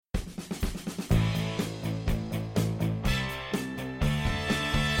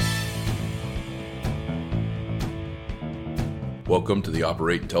Welcome to the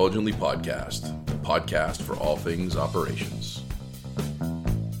Operate Intelligently podcast, the podcast for all things operations.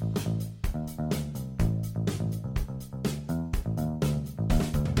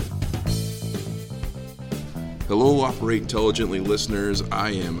 Hello, Operate Intelligently listeners.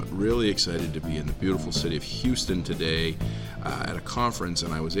 I am really excited to be in the beautiful city of Houston today at a conference,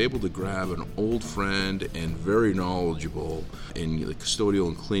 and I was able to grab an old friend and very knowledgeable in the custodial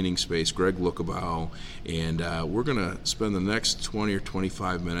and cleaning space, Greg Lookabow, and we're going to spend the next 20 or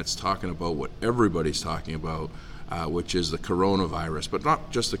 25 minutes talking about what everybody's talking about, which is the coronavirus, but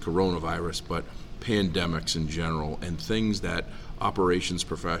not just the coronavirus, but pandemics in general and things that operations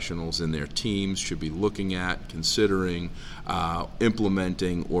professionals and their teams should be looking at, considering,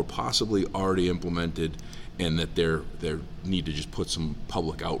 implementing, or possibly already implemented, and that they need to just put some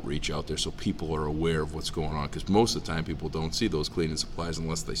public outreach out there so people are aware of what's going on, because most of the time people don't see those cleaning supplies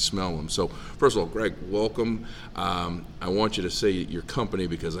unless they smell them. So first of all, Greg, welcome. I want you to say your company,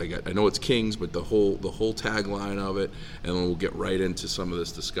 because I know it's King's, but the whole tagline of it, and then we'll get right into some of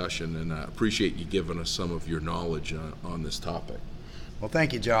this discussion, and I appreciate you giving us some of your knowledge on this topic. Well,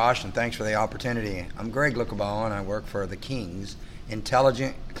 thank you, Josh, and thanks for the opportunity. I'm Greg Lookabow, and I work for the King's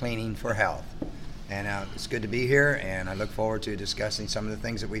Intelligent Cleaning for Health. And it's good to be here, and I look forward to discussing some of the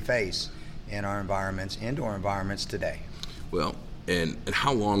things that we face in our environments, indoor environments today. Well, and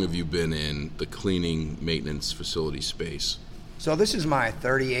how long have you been in the cleaning maintenance facility space? So this is my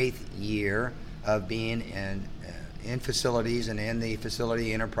 38th year of being in facilities and in the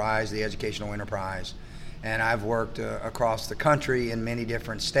facility enterprise, the educational enterprise. And I've worked across the country in many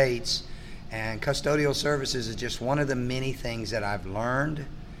different states. And custodial services is just one of the many things that I've learned.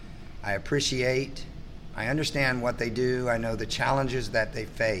 I appreciate, I understand what they do, I know the challenges that they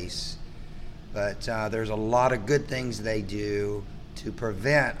face, but there's a lot of good things they do to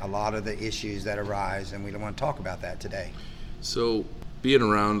prevent a lot of the issues that arise, and we want to talk about that today. So, being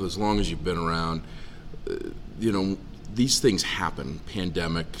around as long as you've been around, these things happen.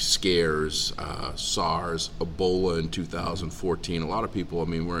 Pandemic, scares, SARS, Ebola in 2014. A lot of people,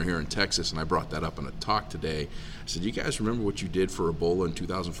 we're here in Texas, and I brought that up in a talk today. I said, you guys remember what you did for Ebola in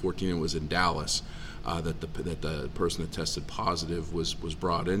 2014? It was in Dallas that the person that tested positive was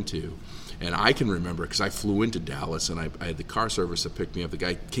brought into. And I can remember, because I flew into Dallas, and I had the car service that picked me up. The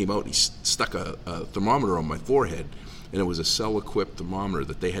guy came out, and he stuck a thermometer on my forehead, and it was a cell-equipped thermometer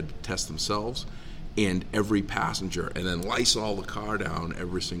that they had to test themselves and every passenger, and then Lysol the car down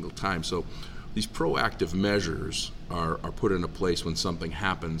every single time. So these proactive measures are put into place when something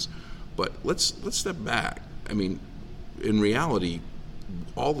happens. But let's step back. In reality,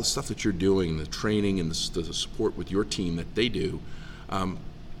 all the stuff that you're doing, the training and the support with your team that they do,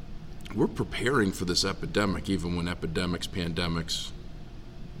 we're preparing for this epidemic. Even when epidemics, pandemics,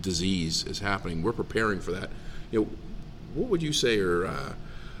 disease is happening, we're preparing for that. What would you say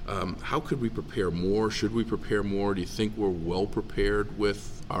how could we prepare more? Should we prepare more? Do you think we're well prepared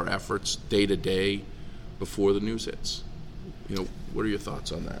with our efforts day to day before the news hits? What are your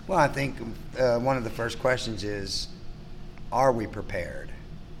thoughts on that? Well, I think one of the first questions is, are we prepared?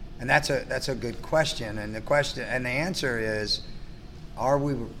 And that's a good question. And the answer is, are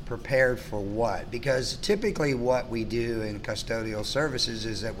we prepared for what? Because typically what we do in custodial services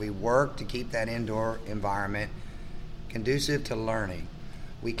is that we work to keep that indoor environment conducive to learning.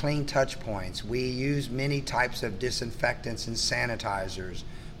 We clean touch points. We use many types of disinfectants and sanitizers.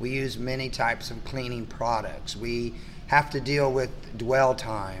 We use many types of cleaning products. We have to deal with dwell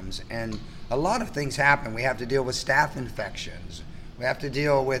times, and a lot of things happen. We have to deal with staph infections. We have to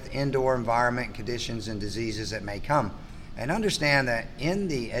deal with indoor environment conditions and diseases that may come. And understand that in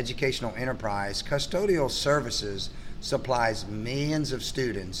the educational enterprise, custodial services supplies millions of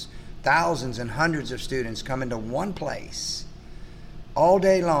students, thousands and hundreds of students come into one place all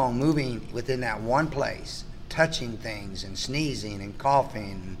day long, moving within that one place, touching things and sneezing and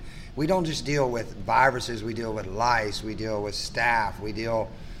coughing. We don't just deal with viruses, we deal with lice, we deal with staph, we deal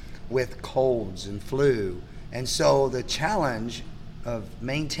with colds and flu. And so the challenge of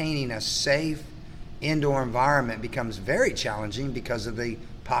maintaining a safe indoor environment becomes very challenging because of the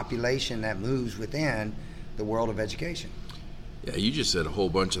population that moves within the world of education. Yeah, you just said a whole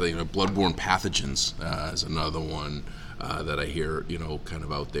bunch of things. Bloodborne pathogens is another one that I hear, kind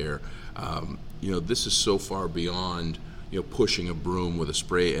of out there. This is so far beyond, pushing a broom with a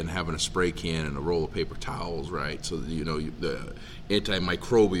spray and having a spray can and a roll of paper towels, right? So, the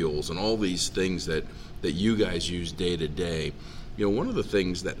antimicrobials and all these things that you guys use day to day. One of the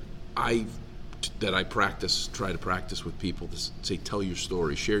things that I try to practice with people is say, tell your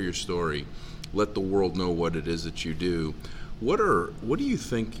story, share your story, let the world know what it is that you do. What do you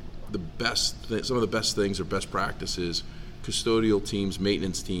think some of the best things or best practices custodial teams,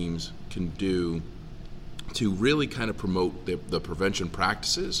 maintenance teams can do to really kind of promote the prevention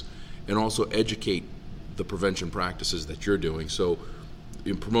practices and also educate the prevention practices that you're doing? So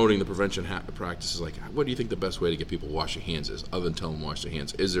in promoting the prevention practices, like, what do you think the best way to get people washing hands is, other than telling them wash their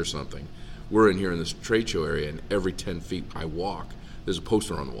hands? Is there something? We're in here in this trade show area, and every 10 feet I walk, there's a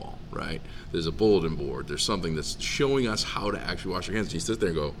poster on the wall, right? There's a bulletin board. There's something that's showing us how to actually wash our hands. And you sit there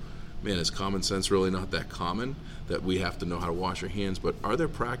and go, man, is common sense really not that common that we have to know how to wash our hands? But are there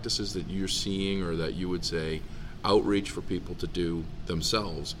practices that you're seeing or that you would say outreach for people to do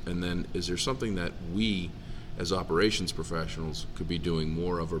themselves? And then is there something that we as operations professionals could be doing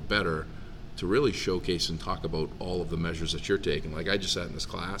more of or better to really showcase and talk about all of the measures that you're taking? Like, I just sat in this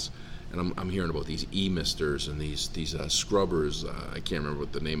class and I'm hearing about these e-misters and these scrubbers. I can't remember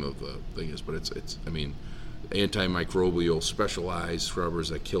what the name of the thing is, but it's I mean, antimicrobial specialized scrubbers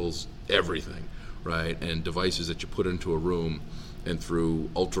that kills everything, right? And devices that you put into a room, and through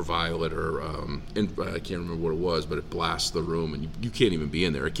ultraviolet or I can't remember what it was, but it blasts the room and you can't even be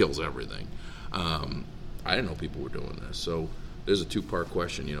in there. It kills everything. I didn't know people were doing this. So there's a two-part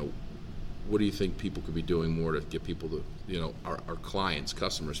question. What do you think people could be doing more to get people to, our clients,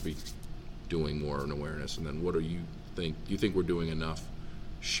 customers, be doing more in awareness? And then what do you think? Do you think we're doing enough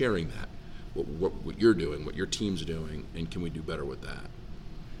sharing that? What you're doing, what your team's doing, and can we do better with that?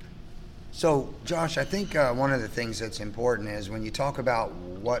 So, Josh, I think one of the things that's important is when you talk about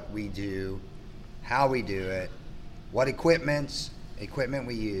what we do, how we do it, what equipment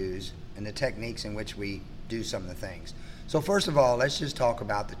we use, and the techniques in which we do some of the things. So first of all, let's just talk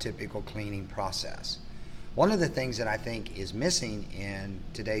about the typical cleaning process. One of the things that I think is missing in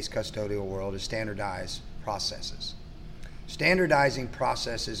today's custodial world is standardized processes. Standardizing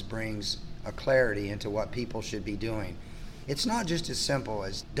processes brings a clarity into what people should be doing. It's not just as simple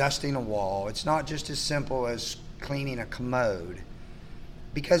as dusting a wall. It's not just as simple as cleaning a commode,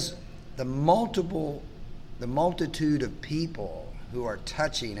 because the multitude of people who are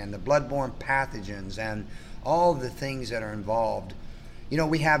touching, and the bloodborne pathogens and all the things that are involved.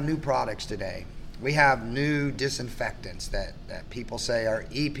 We have new products today. We have new disinfectants that people say are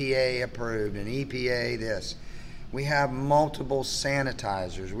EPA approved and EPA this. We have multiple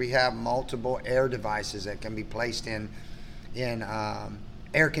sanitizers. We have multiple air devices that can be placed in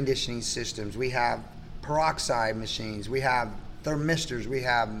air conditioning systems. We have peroxide machines. We have thermistors. We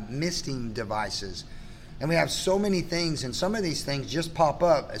have misting devices. And we have so many things, and some of these things just pop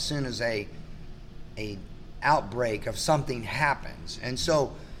up as soon as a outbreak of something happens. And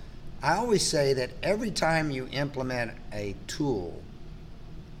so I always say that every time you implement a tool,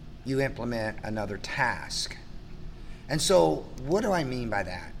 you implement another task. And so what do I mean by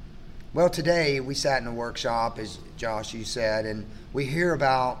that? Well, today we sat in a workshop, as Josh, you said, and we hear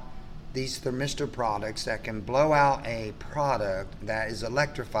about these thermistor products that can blow out a product that is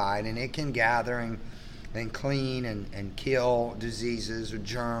electrified, and it can gather and clean and kill diseases or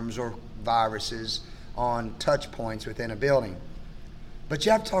germs or viruses on touch points within a building. But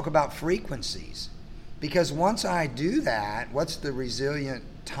you have to talk about frequencies, because once I do that, what's the resilient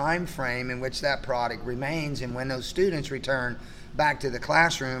time frame in which that product remains? And when those students return back to the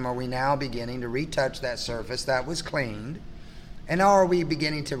classroom, are we now beginning to retouch that surface that was cleaned? And are we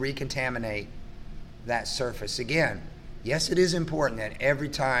beginning to recontaminate that surface again? Yes, it is important that every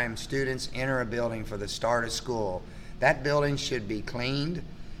time students enter a building for the start of school, that building should be cleaned,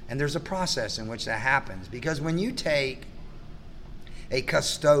 and there's a process in which that happens. Because when you take a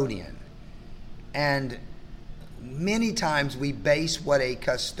custodian, and many times we base what a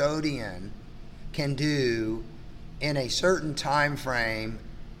custodian can do in a certain time frame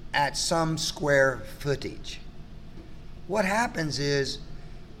at some square footage. What happens is,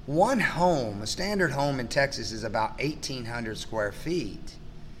 one home, a standard home in Texas, is about 1,800 square feet.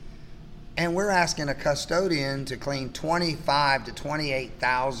 And we're asking a custodian to clean 25 to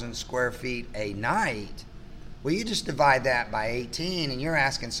 28,000 square feet a night. Well, you just divide that by 18, and you're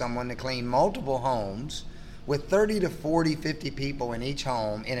asking someone to clean multiple homes with 30 to 40, 50 people in each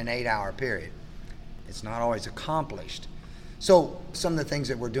home in an 8-hour period. It's not always accomplished. So some of the things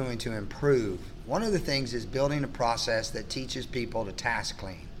that we're doing to improve, one of the things is building a process that teaches people to task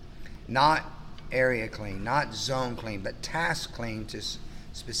clean. Not area clean, not zone clean, but task clean to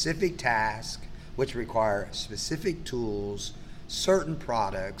specific tasks which require specific tools, certain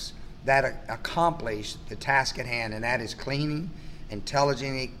products that accomplish the task at hand, and that is cleaning,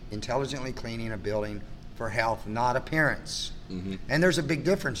 intelligently cleaning a building for health, not appearance. Mm-hmm. And there's a big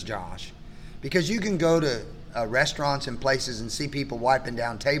difference, Josh, because you can go to restaurants and places and see people wiping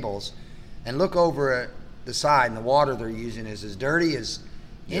down tables and look over at the side, and the water they're using is as dirty as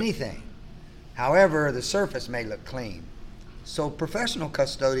anything. However, the surface may look clean. So professional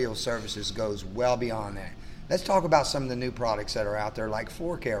custodial services goes well beyond that. Let's talk about some of the new products that are out there, like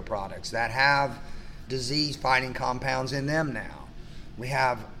FloorCare products that have disease-fighting compounds in them now. We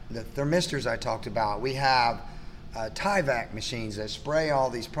have the thermistors I talked about. We have Tyvek machines that spray all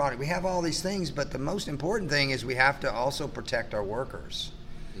these products. We have all these things, but the most important thing is we have to also protect our workers.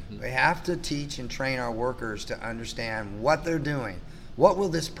 We have to teach and train our workers to understand what they're doing. What will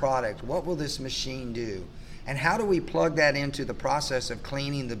this product, what will this machine do? And how do we plug that into the process of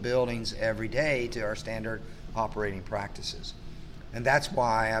cleaning the buildings every day to our standard operating practices? And that's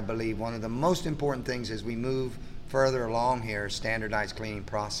why I believe one of the most important things as we move further along here is standardized cleaning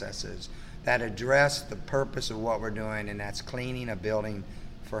processes that address the purpose of what we're doing, and that's cleaning a building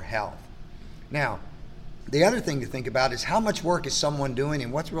for health. Now, the other thing to think about is how much work is someone doing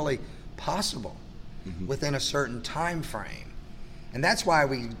and what's really possible within a certain time frame. And that's why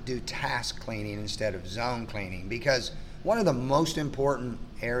we do task cleaning instead of zone cleaning, because one of the most important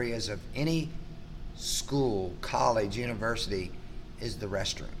areas of any school, college, university is the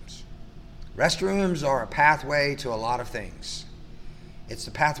restrooms. Restrooms are a pathway to a lot of things. It's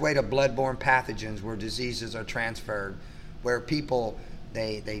the pathway to bloodborne pathogens where diseases are transferred, where people,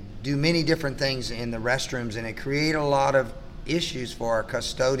 they do many different things in the restrooms, and it creates a lot of issues for our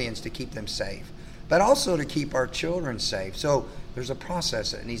custodians to keep them safe, but also to keep our children safe. So there's a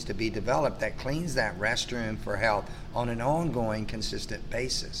process that needs to be developed that cleans that restroom for health on an ongoing, consistent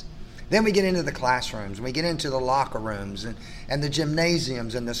basis. Then we get into the classrooms, we get into the locker rooms and the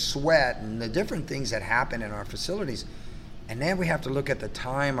gymnasiums and the sweat and the different things that happen in our facilities. And then we have to look at the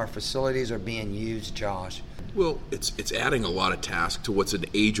time our facilities are being used, Josh. Well, it's adding a lot of tasks to what's an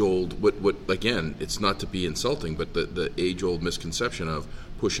age-old, what again, it's not to be insulting, but the age-old misconception of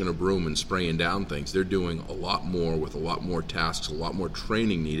pushing a broom and spraying down things. They're doing a lot more with a lot more tasks, a lot more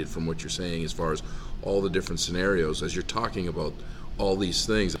training needed from what you're saying as far as all the different scenarios. As you're talking about all these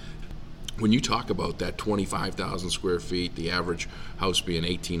things, when you talk about that 25,000 square feet, the average house being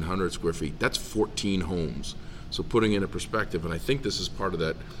 1,800 square feet, that's 14 homes. So putting in a perspective, and I think this is part of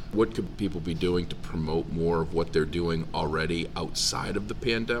that, what could people be doing to promote more of what they're doing already outside of the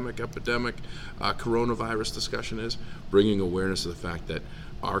pandemic, epidemic, coronavirus discussion is? Bringing awareness to the fact that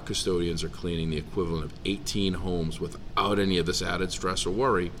our custodians are cleaning the equivalent of 18 homes without any of this added stress or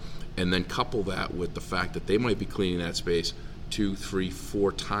worry, and then couple that with the fact that they might be cleaning that space 2, 3,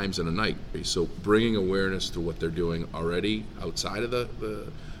 4 times in a night. So bringing awareness to what they're doing already outside of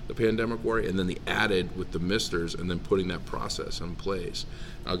the pandemic worry, and then the added with the misters, and then putting that process in place.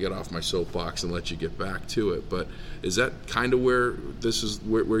 I'll get off my soapbox and let you get back to it, but is that kind of where this is,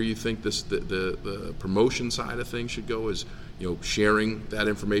 where you think this the promotion side of things should go, is, you know, sharing that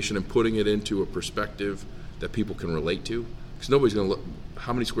information and putting it into a perspective that people can relate to? Because nobody's going to look,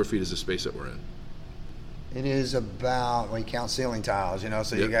 how many square feet is the space that we're in? It is about, when you count ceiling tiles,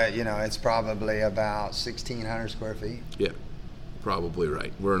 so you got, it's probably about 1,600 square feet. Yeah, probably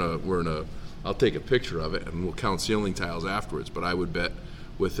right. We're in a, I'll take a picture of it and we'll count ceiling tiles afterwards, but I would bet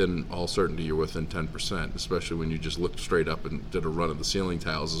within all certainty you're within 10%, especially when you just looked straight up and did a run of the ceiling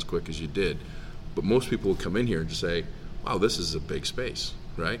tiles as quick as you did. But most people would come in here and just say, wow, this is a big space,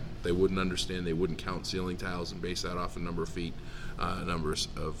 right? They wouldn't understand, they wouldn't count ceiling tiles and base that off a number of feet, numbers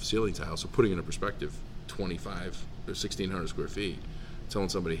of ceiling tiles. So putting it in perspective, 25 or 1,600 square feet, telling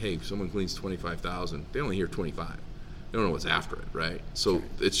somebody, hey, someone cleans 25,000, they only hear 25. They don't know what's after it, right? So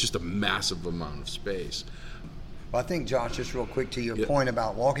it's just a massive amount of space. Well, I think, Josh, just real quick to your point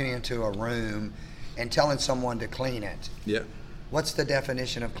about walking into a room and telling someone to clean it. Yeah. What's the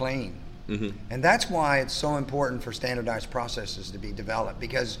definition of clean? Mm-hmm. And that's why it's so important for standardized processes to be developed,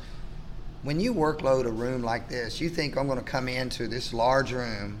 because when you workload a room like this, you think, I'm going to come into this large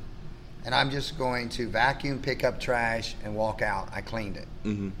room and I'm just going to vacuum, pick up trash, and walk out. I cleaned it.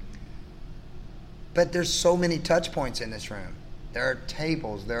 Mm-hmm. But there's so many touch points in this room. There are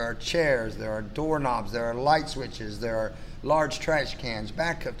tables, there are chairs, there are doorknobs, there are light switches, there are large trash cans,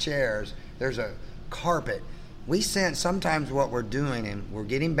 backup chairs, there's a carpet. We send, sometimes what we're doing, and we're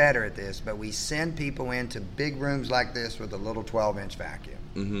getting better at this, but we send people into big rooms like this with a little 12-inch vacuum.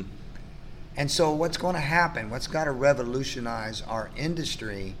 Mm-hmm. And so what's going to happen, what's got to revolutionize our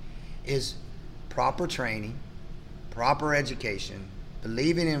industry is proper training, proper education,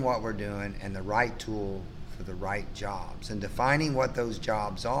 believing in what we're doing, and the right tool for the right jobs, and defining what those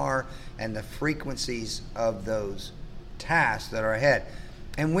jobs are and the frequencies of those tasks that are ahead.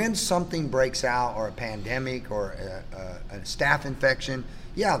 And when something breaks out, or a pandemic, or a staph infection,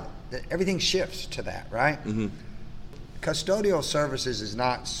 everything shifts to that, right? Mm-hmm. Custodial services is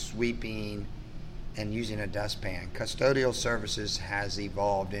not sweeping and using a dustpan. Custodial services has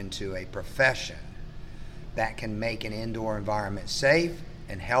evolved into a profession that can make an indoor environment safe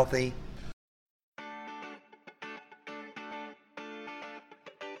and healthy.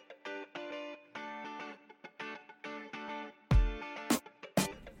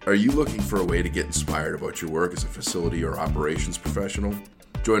 Are you looking for a way to get inspired about your work as a facility or operations professional?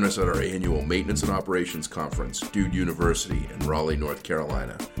 Join us at our annual Maintenance and Operations Conference, Dude University in Raleigh, North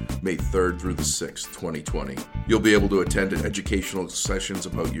Carolina, May 3rd through the 6th, 2020. You'll be able to attend educational sessions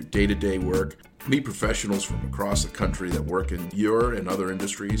about your day-to-day work, meet professionals from across the country that work in your and other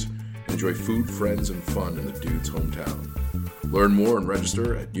industries, and enjoy food, friends, and fun in the Dude's hometown. Learn more and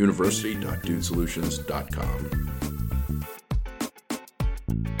register at university.dudesolutions.com.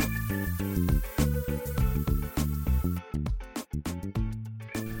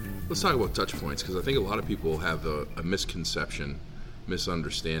 Let's talk about touch points, because I think a lot of people have a misconception,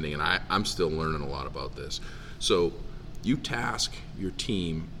 misunderstanding, and I'm still learning a lot about this. So you task your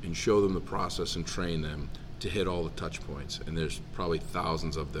team and show them the process and train them to hit all the touch points, and there's probably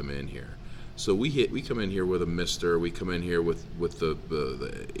thousands of them in here. So we come in here with a mister, we come in here with the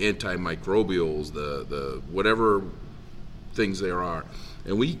antimicrobials, the whatever things there are,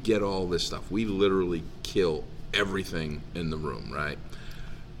 and we get all this stuff. We literally kill everything in the room, right?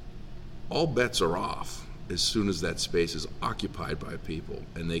 All bets are off as soon as that space is occupied by people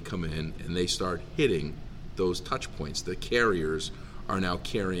and they come in and they start hitting those touch points. The carriers are now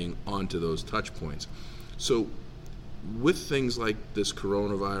carrying onto those touch points. So with things like this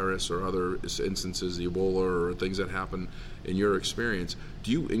coronavirus or other instances, the Ebola or things that happen in your experience,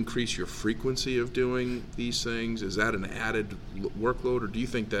 do you increase your frequency of doing these things? Is that an added workload, or do you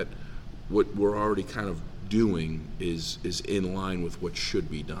think that what we're already kind of doing is in line with what should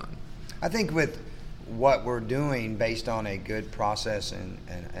be done? I think with what we're doing based on a good process and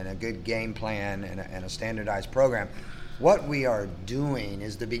a good game plan and a standardized program, what we are doing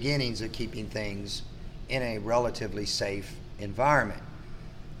is the beginnings of keeping things in a relatively safe environment.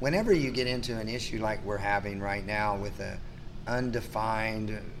 Whenever you get into an issue like we're having right now with a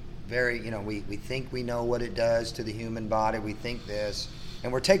undefined, very, we think we know what it does to the human body, we think this,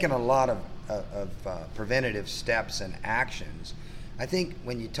 and we're taking a lot of preventative steps and actions. I think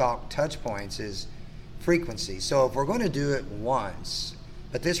when you talk touch points is frequency. So if we're going to do it once,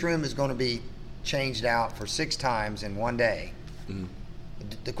 but this room is going to be changed out for 6 times in one day,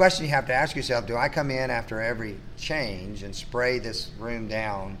 the question you have to ask yourself, do I come in after every change and spray this room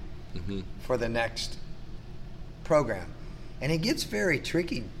down for the next program? And it gets very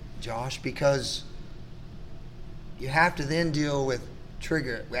tricky, Josh, because you have to then deal with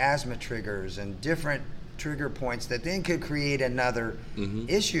asthma triggers and different trigger points that then could create another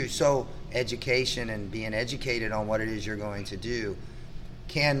issue. So education and being educated on what it is you're going to do.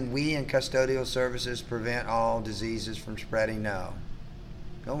 Can we in custodial services prevent all diseases from spreading? No.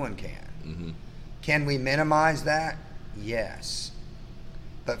 No one can. Can we minimize that? Yes.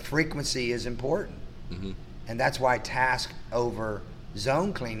 But frequency is important. And that's why task over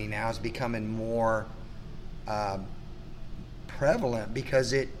zone cleaning now is becoming more prevalent,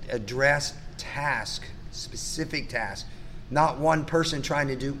 because it addressed specific tasks, not one person trying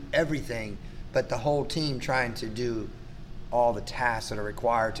to do everything, but the whole team trying to do all the tasks that are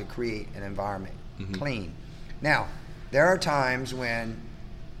required to create an environment clean. Now, there are times when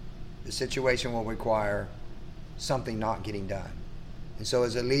the situation will require something not getting done. And so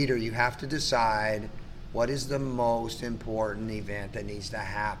as a leader, you have to decide what is the most important event that needs to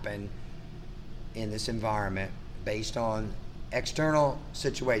happen in this environment based on external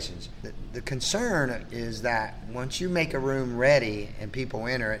situations. The concern is that once you make a room ready and people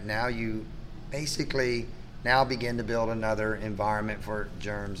enter it, now you basically now begin to build another environment for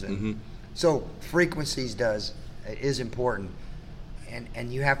germs. And so frequencies is important.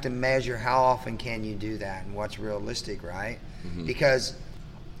 And you have to measure how often can you do that and what's realistic, right? Because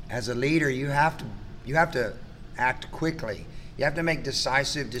as a leader, you have to act quickly. You have to make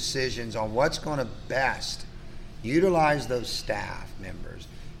decisive decisions on what's going to best utilize those staff members,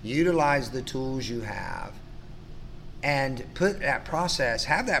 utilize the tools you have, and have that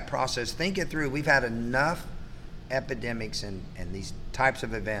process, think it through. We've had enough epidemics and these types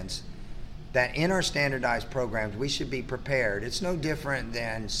of events that in our standardized programs, we should be prepared. It's no different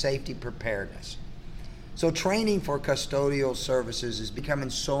than safety preparedness. So training for custodial services is becoming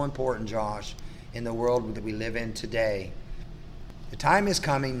so important, Josh, in the world that we live in today. The time is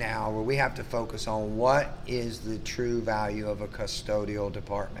coming now where we have to focus on what is the true value of a custodial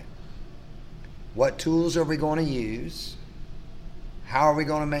department. What tools are we going to use? How are we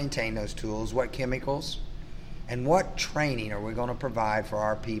going to maintain those tools? What chemicals? And what training are we going to provide for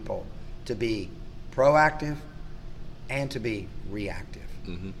our people to be proactive and to be reactive?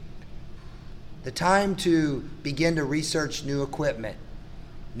 The time to begin to research new equipment,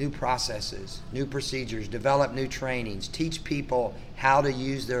 new processes, new procedures, develop new trainings, teach people how to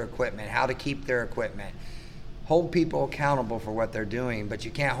use their equipment, how to keep their equipment, hold people accountable for what they're doing, but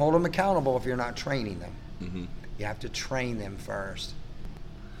you can't hold them accountable if you're not training them. Mm-hmm. You have to train them first.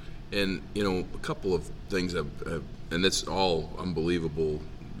 And, a couple of things, and that's all unbelievable,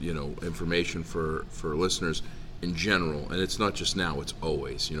 information for listeners in general. And it's not just now, it's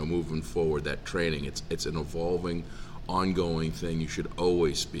always, moving forward, that training, it's an evolving, ongoing thing. You should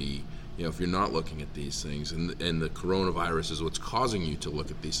always be, if you're not looking at these things, and the coronavirus is what's causing you to look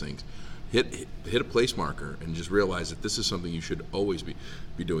at these things, hit a place marker and just realize that this is something you should always be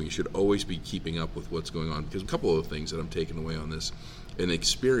doing. You should always be keeping up with what's going on. Because a couple of things that I'm taking away on this, and the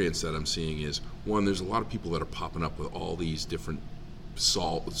experience that I'm seeing is, one, there's a lot of people that are popping up with all these different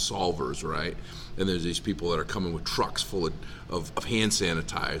solvers, right? And there's these people that are coming with trucks full of hand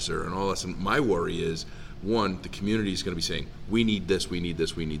sanitizer and all this. And my worry is, one, the community is going to be saying, we need this,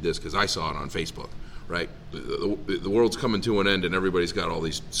 because I saw it on Facebook, right? The world's coming to an end and everybody's got all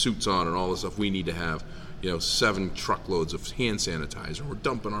these suits on and all this stuff. We need to have, 7 truckloads of hand sanitizer. We're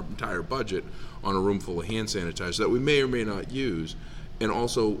dumping our entire budget on a room full of hand sanitizer that we may or may not use, and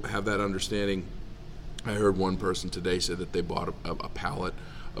also have that understanding. I heard one person today say that they bought a pallet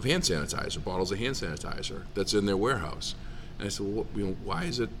of hand sanitizer, bottles of hand sanitizer that's in their warehouse. And I said, well, why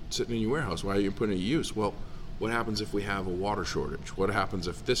is it sitting in your warehouse? Why are you putting it to use? Well, what happens if we have a water shortage? What happens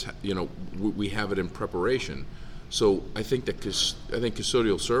if this, we have it in preparation? So I think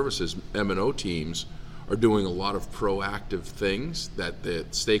custodial services, M&O teams, are doing a lot of proactive things that the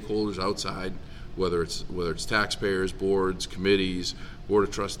stakeholders outside, whether it's taxpayers, boards, committees, board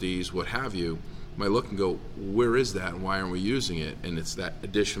of trustees, what have you, might look and go, where is that and why aren't we using it? And it's that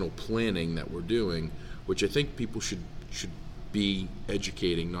additional planning that we're doing, which I think people should be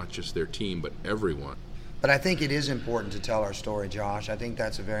educating not just their team, but everyone. But I think it is important to tell our story, Josh. I think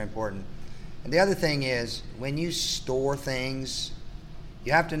that's a very important. And the other thing is, when you store things,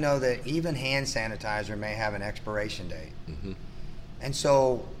 you have to know that even hand sanitizer may have an expiration date. Mm-hmm. And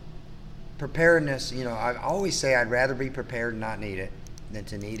so preparedness, I always say I'd rather be prepared and not need it than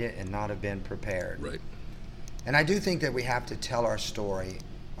to need it and not have been prepared. Right. And I do think that we have to tell our story.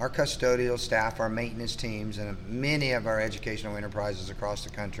 Our custodial staff, our maintenance teams, and many of our educational enterprises across the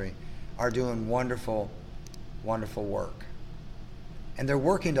country are doing wonderful, wonderful work. And they're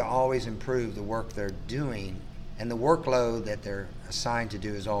working to always improve the work they're doing, and the workload that they're assigned to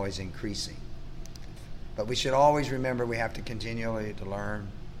do is always increasing. But we should always remember we have to continually to learn.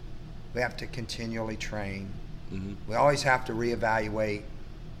 We have to continually train. Mm-hmm. We always have to reevaluate.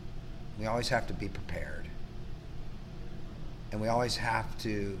 We always have to be prepared. And we always have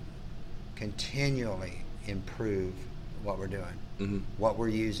to continually improve what we're doing, mm-hmm. what we're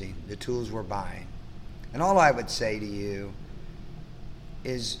using, the tools we're buying. And all I would say to you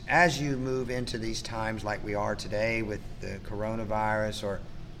is, as you move into these times like we are today with the coronavirus, or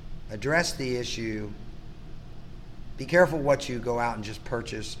address the issue, be careful what you go out and just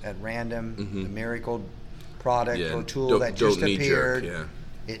purchase at random, mm-hmm. the miracle product or tool that just appeared.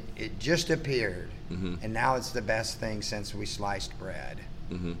 It just appeared, mm-hmm. and now it's the best thing since we sliced bread.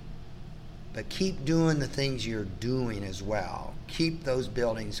 Mm-hmm. But keep doing the things you're doing as well. Keep those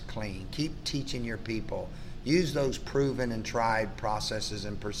buildings clean. Keep teaching your people. Use those proven and tried processes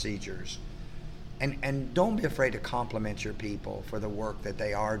and procedures. And don't be afraid to compliment your people for the work that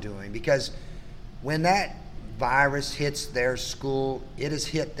they are doing, because when that virus hits their school, it has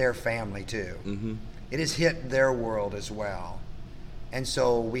hit their family too. Mm-hmm. It has hit their world as well. And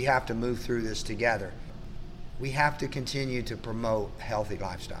so we have to move through this together. We have to continue to promote healthy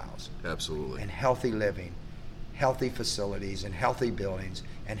lifestyles. Absolutely. And healthy living, healthy facilities and healthy buildings,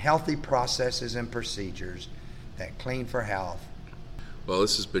 and healthy processes and procedures that clean for health. Well,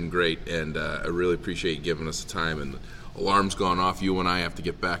 this has been great, and I really appreciate you giving us the time. And the alarm's gone off. You and I have to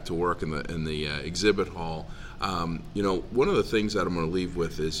get back to work in the exhibit hall. One of the things that I'm going to leave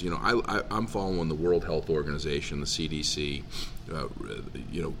with is, I'm following the World Health Organization, the CDC,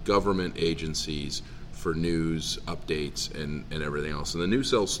 government agencies for news, updates, and everything else. And the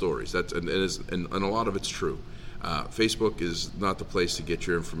news sells stories. And a lot of it's true. Facebook is not the place to get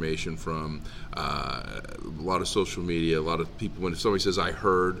your information from. A lot of social media, a lot of people, when somebody says, I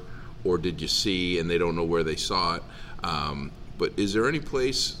heard, or did you see, and they don't know where they saw it. But is there any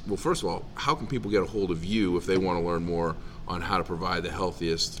place, well, first of all, how can people get a hold of you if they want to learn more on how to provide the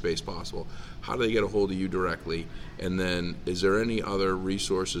healthiest space possible? How do they get a hold of you directly? And then is there any other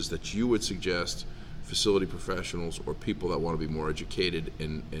resources that you would suggest facility professionals or people that want to be more educated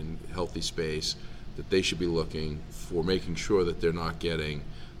in healthy space that they should be looking for, making sure that they're not getting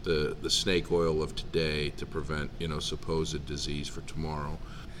the snake oil of today to prevent, supposed disease for tomorrow.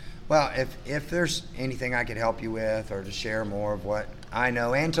 Well, if there's anything I could help you with, or to share more of what I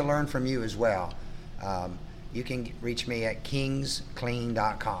know and to learn from you as well, you can reach me at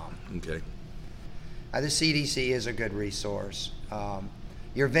kingsclean.com. Okay. The CDC is a good resource.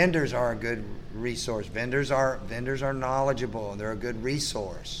 Your vendors are a good resource. Vendors are knowledgeable. They're a good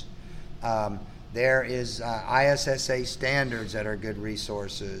resource. There is ISSA standards that are good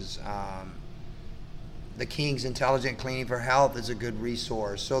resources. The King's Intelligent Cleaning for Health is a good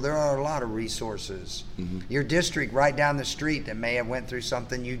resource. So there are a lot of resources. Mm-hmm. Your district right down the street that may have went through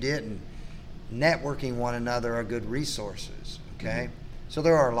something you didn't, networking one another are good resources. Okay, mm-hmm. So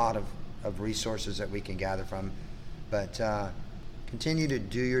there are a lot of resources that we can gather from. But continue to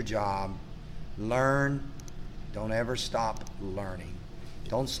do your job. Learn. Don't ever stop learning.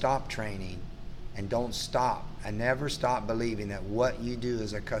 Don't stop training. And never stop believing that what you do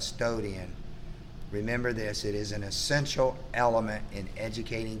as a custodian, remember this, it is an essential element in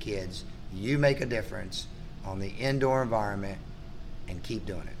educating kids. You make a difference on the indoor environment, and keep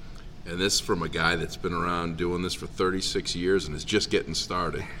doing it. And this from a guy that's been around doing this for 36 years and is just getting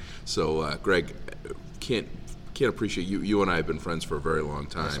started. So, Greg, can't appreciate you. You and I have been friends for a very long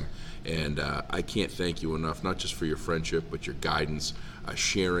time. Yes, and I can't thank you enough, not just for your friendship, but your guidance,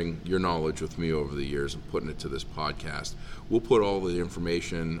 sharing your knowledge with me over the years and putting it to this podcast. We'll put all the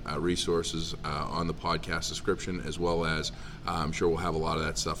information, resources on the podcast description, as well as I'm sure we'll have a lot of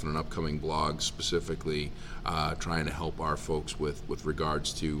that stuff in an upcoming blog, specifically trying to help our folks with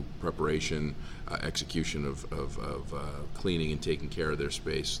regards to preparation, execution of cleaning and taking care of their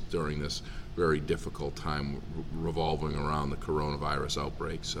space during this very difficult time revolving around the coronavirus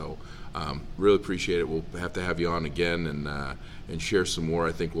outbreak. So really appreciate it. We'll have to have you on again and share some more.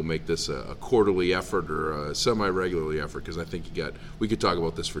 I think we'll make this a quarterly effort or a semi-regularly effort, because I think we could talk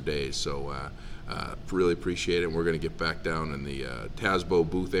about this for days. So really appreciate it. We're going to get back down in the TASBO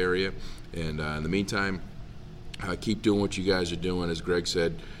booth area. And in the meantime, keep doing what you guys are doing. As Greg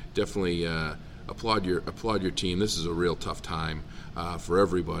said, definitely applaud your team. This is a real tough time for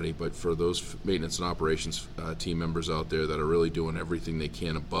everybody, but for those maintenance and operations team members out there that are really doing everything they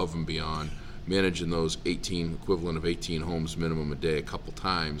can above and beyond, managing those equivalent of 18 homes minimum a day a couple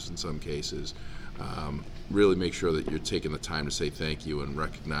times in some cases. Really make sure that you're taking the time to say thank you and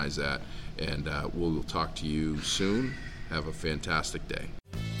recognize that. And we'll talk to you soon. Have a fantastic day.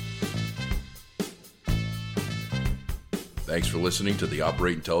 Thanks for listening to the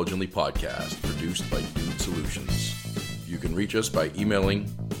Operate Intelligently podcast, produced by Dude Solutions. You can reach us by emailing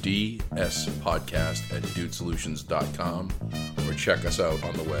dspodcast@dudesolutions.com or check us out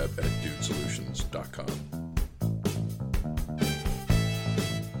on the web at dudesolutions.com.